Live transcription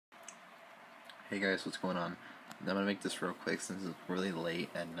Hey guys, what's going on? I'm gonna make this real quick since it's really late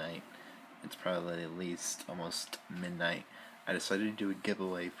at night. It's probably at least almost midnight. I decided to do a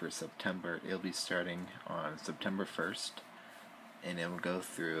giveaway for September. It'll be starting on September 1st and it will go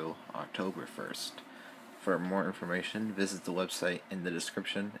through October 1st. For more information, visit the website in the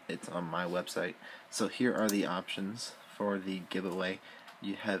description. It's on my website. So here are the options for the giveaway.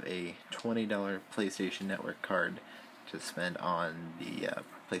 You have a $20 PlayStation Network card to spend on the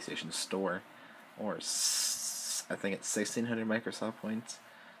PlayStation Store, or I think it's 1,600 Microsoft points.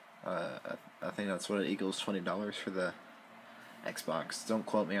 I think that's what it equals, $20 for the Xbox. Don't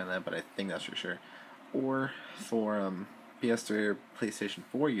quote me on that, but I think that's for sure. Or for PS3 or PlayStation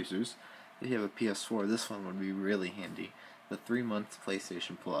 4 users, if you have a PS4, this one would be really handy. The 3-month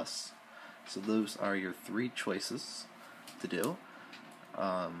PlayStation Plus. So those are your three choices to do.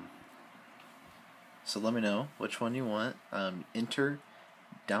 So let me know which one you want. Enter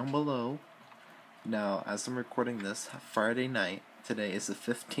down below. Now, as I'm recording this Friday night, today is the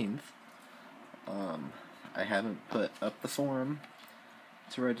 15th. I haven't put up the form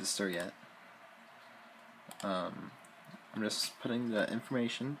to register yet. I'm just putting the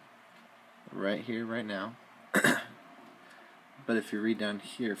information right here, right now. But if you read down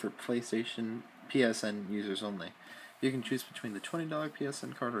here, for PlayStation PSN users only, you can choose between the $20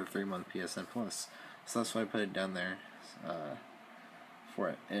 PSN card or a 3-month PSN Plus. So that's why I put it down there for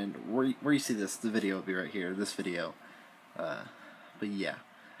it. And where you see this, the video will be right here, this video. But yeah.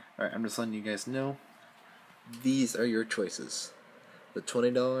 Alright, I'm just letting you guys know. These are your choices. The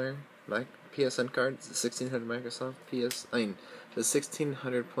 $20 PSN card, the 1,600 Microsoft the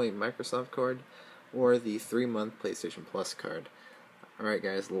 1,600 point Microsoft card, or the 3-month PlayStation Plus card. Alright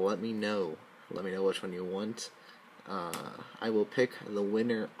guys, let me know. Let me know which one you want. I will pick the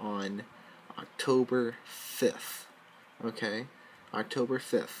winner on October 5th. Okay? October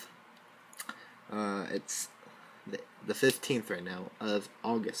 5th. It's the 15th right now of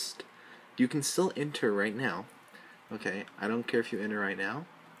August. You can still enter right now. Okay? I don't care if you enter right now.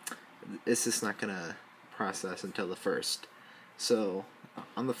 It's just not going to process until the 1st. So,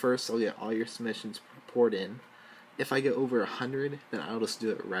 on the 1st, I'll get all your submissions poured in. If I get over 100, then I'll just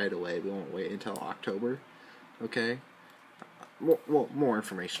do it right away. We won't wait until October. Okay? Well, more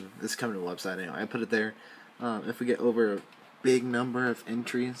information is coming to the website anyway. I put it there. If we get over a big number of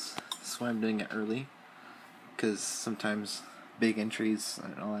entries, that's why I'm doing it early. Because sometimes big entries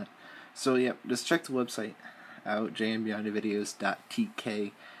and all that. So, yeah, just check the website out,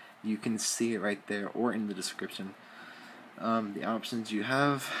 jmbeyondthevideos.tk. You can see it right there or in the description. The options you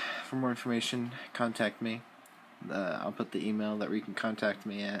have. For more information, contact me. I'll put the email that you can contact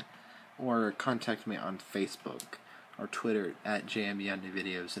me at, or contact me on Facebook or Twitter at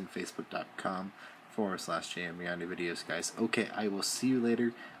jmbeyondthevideos and facebook.com/jmbeyondthevideos, guys. Okay, I will see you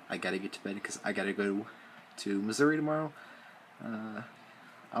later. I gotta get to bed because I gotta go to Missouri tomorrow.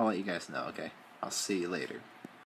 I'll let you guys know, okay? I'll see you later.